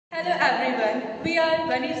Hello everyone, we are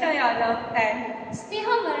Vanisha Yadav and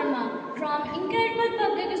Sneha Verma from Incredible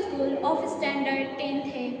Public School of Standard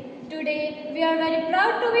 10th A. Today, we are very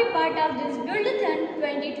proud to be part of this Buildathon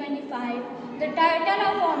 2025. The title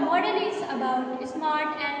of our model is about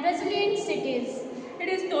smart and resilient cities. it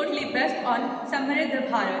is totally based on Samriddha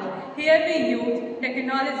Bharat. Here we use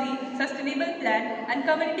technology, sustainable plan and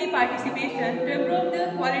community participation to improve the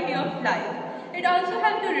quality of life. It also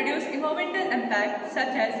helps to reduce environmental impact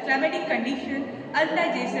such as climatic condition,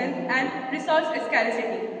 urbanization and resource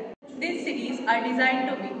scarcity. These cities are designed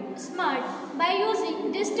to be Smart by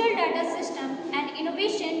using digital data system and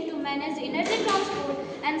innovation to manage energy transport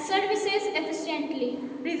and services efficiently.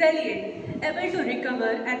 resilient, able to recover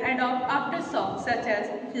and adapt after shocks such as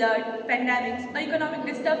flood, pandemics, or economic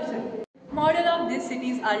disruption. Model of these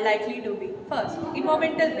cities are likely to be first,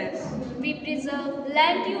 environmental risk. We preserve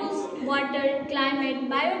land use, water, climate,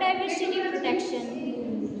 biodiversity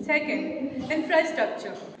protection. Second,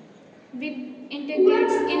 infrastructure. We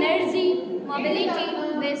integrate energy,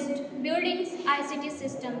 mobility, waste, buildings, ICT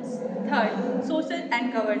systems. Third, social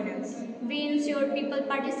and governance. We ensure people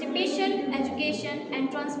participation, education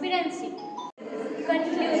and transparency.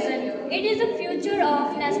 Conclusion. It is the future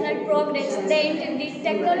of national progress. They integrate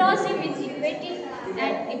technology with equity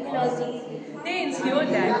and ecology. They ensure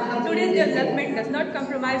that today's development does not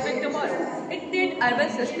compromise with tomorrow. It creates urban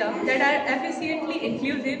systems that are efficiently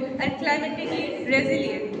inclusive and climatically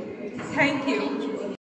resilient. Thank you.